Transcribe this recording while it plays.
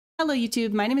Hello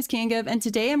YouTube, my name is PNGTUBER, and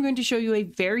today I'm going to show you a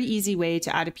very easy way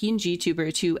to add a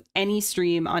PNGTuber to any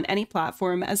stream on any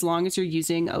platform as long as you're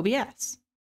using OBS.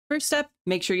 First step,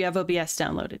 make sure you have OBS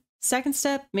downloaded. Second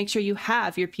step, make sure you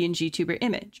have your PNGTuber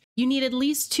image. You need at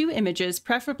least 2 images,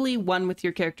 preferably one with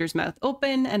your character's mouth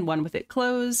open and one with it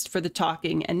closed for the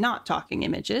talking and not talking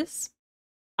images.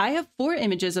 I have 4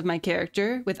 images of my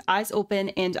character with eyes open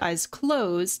and eyes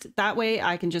closed. That way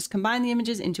I can just combine the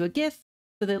images into a GIF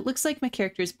so that it looks like my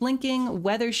character is blinking,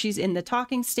 whether she's in the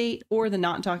talking state or the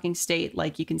not talking state,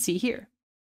 like you can see here.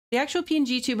 The actual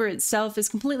PNGTuber itself is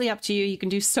completely up to you. You can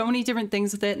do so many different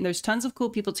things with it, and there's tons of cool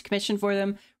people to commission for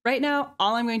them. Right now,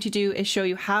 all I'm going to do is show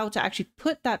you how to actually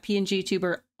put that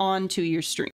PNGTuber onto your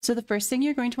stream. So the first thing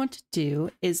you're going to want to do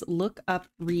is look up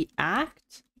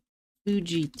React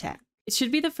Fujitech. It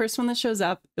should be the first one that shows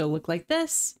up. It'll look like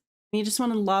this. And you just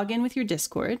want to log in with your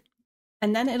Discord,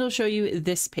 and then it'll show you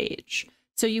this page.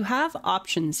 So you have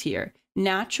options here.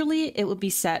 Naturally, it will be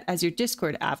set as your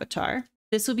Discord avatar.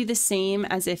 This will be the same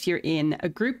as if you're in a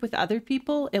group with other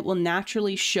people. It will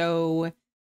naturally show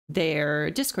their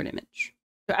Discord image.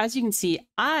 So as you can see,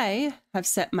 I have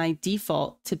set my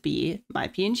default to be my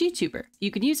PNGTuber. You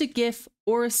can use a GIF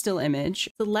or a still image.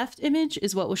 The left image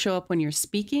is what will show up when you're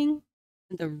speaking,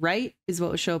 and the right is what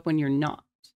will show up when you're not.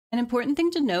 An important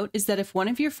thing to note is that if one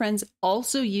of your friends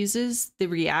also uses the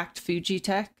React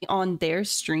Fujitech on their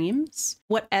streams,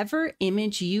 whatever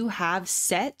image you have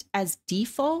set as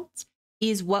default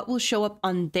is what will show up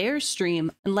on their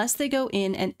stream unless they go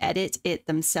in and edit it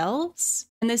themselves.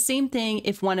 And the same thing,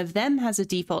 if one of them has a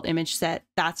default image set,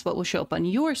 that's what will show up on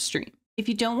your stream. If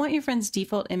you don't want your friend's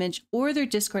default image or their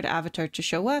Discord avatar to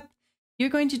show up, you're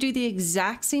going to do the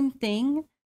exact same thing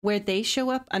where they show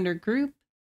up under group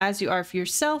as you are for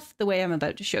yourself, the way I'm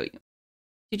about to show you.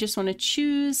 You just want to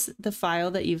choose the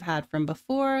file that you've had from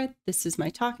before. This is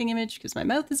my talking image because my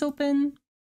mouth is open.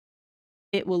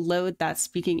 It will load that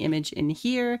speaking image in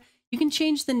here. You can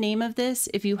change the name of this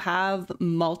if you have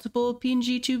multiple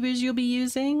PNGTubers you'll be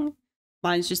using.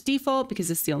 Mine's just default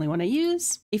because it's the only one I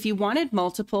use. If you wanted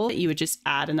multiple, you would just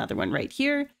add another one right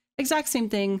here. Exact same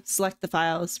thing, select the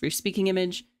files for your speaking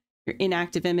image, your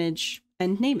inactive image,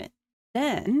 and name it.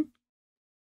 Then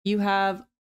you have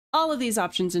all of these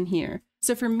options in here.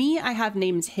 So for me, I have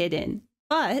names hidden,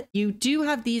 but you do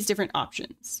have these different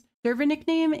options. Server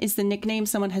nickname is the nickname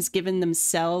someone has given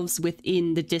themselves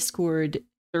within the Discord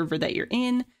server that you're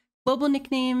in. Global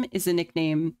nickname is the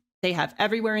nickname they have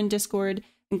everywhere in Discord.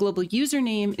 And global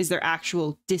username is their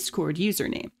actual Discord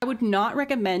username. I would not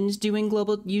recommend doing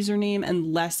global username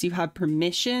unless you have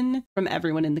permission from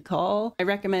everyone in the call. I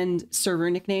recommend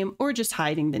server nickname or just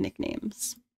hiding the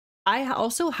nicknames. I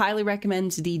also highly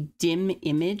recommend the dim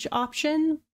image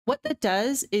option. What that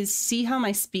does is see how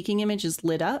my speaking image is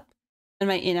lit up and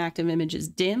my inactive image is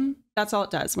dim. That's all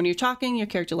it does. When you're talking, your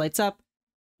character lights up.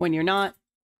 When you're not,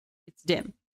 it's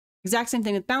dim. Exact same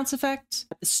thing with bounce effect.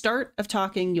 At the start of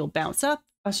talking, you'll bounce up.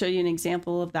 I'll show you an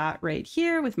example of that right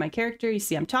here with my character. You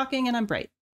see I'm talking and I'm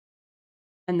bright.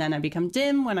 And then I become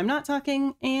dim when I'm not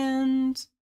talking, and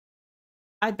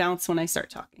I bounce when I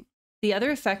start talking. The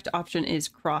other effect option is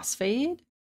crossfade.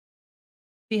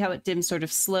 See how it dims sort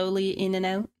of slowly in and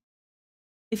out?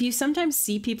 If you sometimes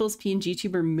see people's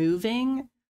PNGTuber moving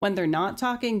when they're not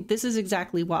talking, this is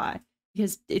exactly why.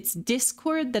 Because it's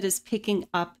Discord that is picking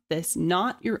up this,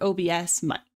 not your OBS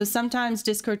mic. So sometimes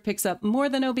Discord picks up more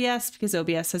than OBS because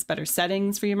OBS has better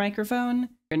settings for your microphone.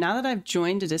 Now that I've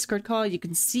joined a Discord call, you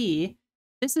can see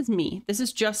this is me. This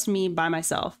is just me by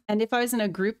myself. And if I was in a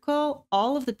group call,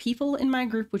 all of the people in my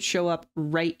group would show up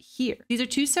right here. These are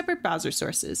 2 separate browser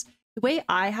sources. The way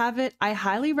I have it, I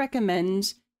highly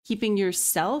recommend keeping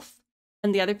yourself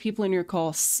and the other people in your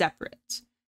call separate.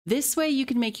 This way you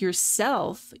can make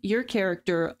yourself, your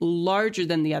character, larger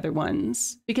than the other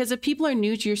ones. Because if people are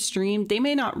new to your stream, they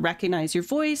may not recognize your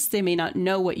voice. They may not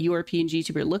know what your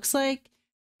PNGTuber looks like.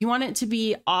 You want it to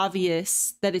be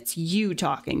obvious that it's you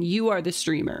talking. You are the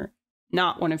streamer,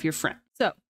 not one of your friends.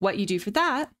 So what you do for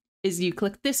that is you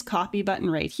click this copy button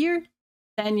right here.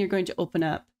 Then you're going to open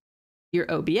up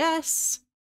your OBS.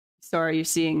 Sorry, you're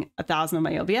seeing 1,000 of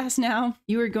my OBS now.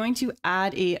 You are going to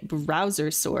add a browser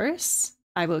source.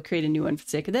 I will create a new one for the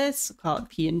sake of this. Call it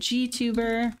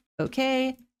PNGTuber. Okay.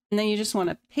 And then you just want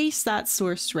to paste that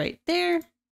source right there.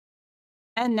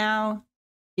 And now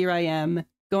here I am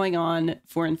going on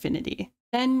for infinity.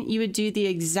 Then you would do the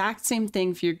exact same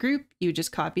thing for your group. You would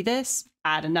just copy this,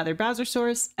 add another browser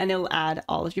source, and it'll add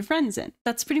all of your friends in.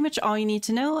 That's pretty much all you need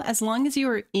to know. As long as you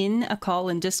are in a call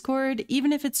in Discord,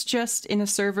 even if it's just in a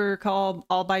server call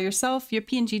all by yourself, your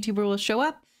PNGTuber will show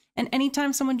up. And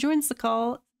anytime someone joins the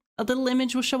call, a little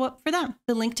image will show up for them.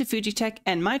 The link to Fujitech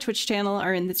and my Twitch channel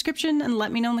are in the description, and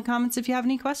let me know in the comments if you have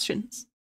any questions.